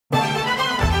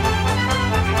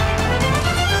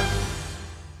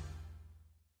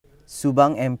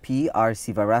Subang MP R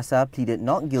Sivarasa pleaded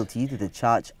not guilty to the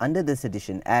charge under the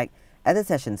Sedition Act at the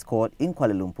Sessions Court in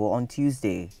Kuala Lumpur on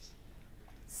Tuesday.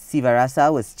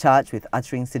 Sivarasa was charged with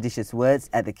uttering seditious words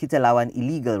at the Kitalawan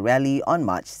illegal rally on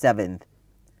March 7th.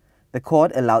 The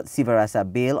court allowed Sivarasa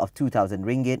bail of 2,000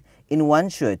 ringgit in one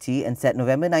surety and set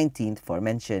November 19th for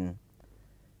mention.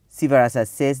 Sivarasa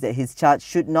says that his charge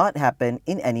should not happen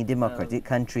in any democratic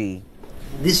country.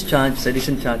 This charge,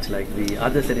 sedition charge, like the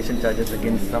other sedition charges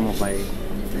against some of my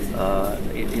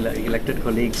elected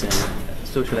colleagues and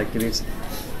social activists,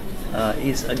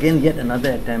 is again yet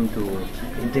another attempt to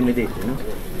intimidate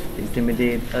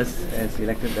us as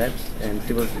elected reps and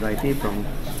civil society from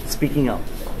speaking out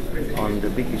on the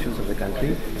big issues of the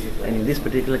country. And in this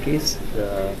particular case,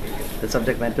 the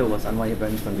subject matter was Anwar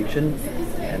Ibrahim's conviction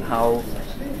and how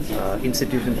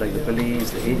institutions like the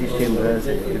police, the AG chambers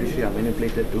and the judiciary are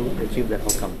manipulated to achieve that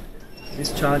outcome.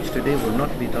 This charge today will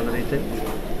not be tolerated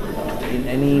in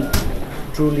any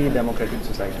truly democratic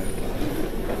society,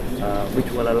 which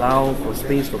will allow for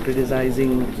space for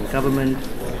criticizing the government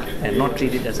and not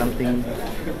treat it as something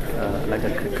like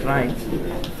a crime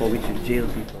for which you jail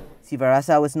people.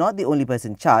 Sivarasa was not the only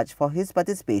person charged for his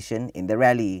participation in the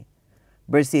rally.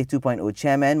 Bersih 2.0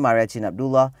 chairman Mariachin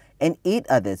Abdullah and 8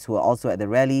 others who were also at the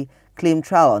rally claimed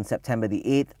trial on September the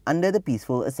 8th under the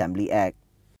Peaceful Assembly Act.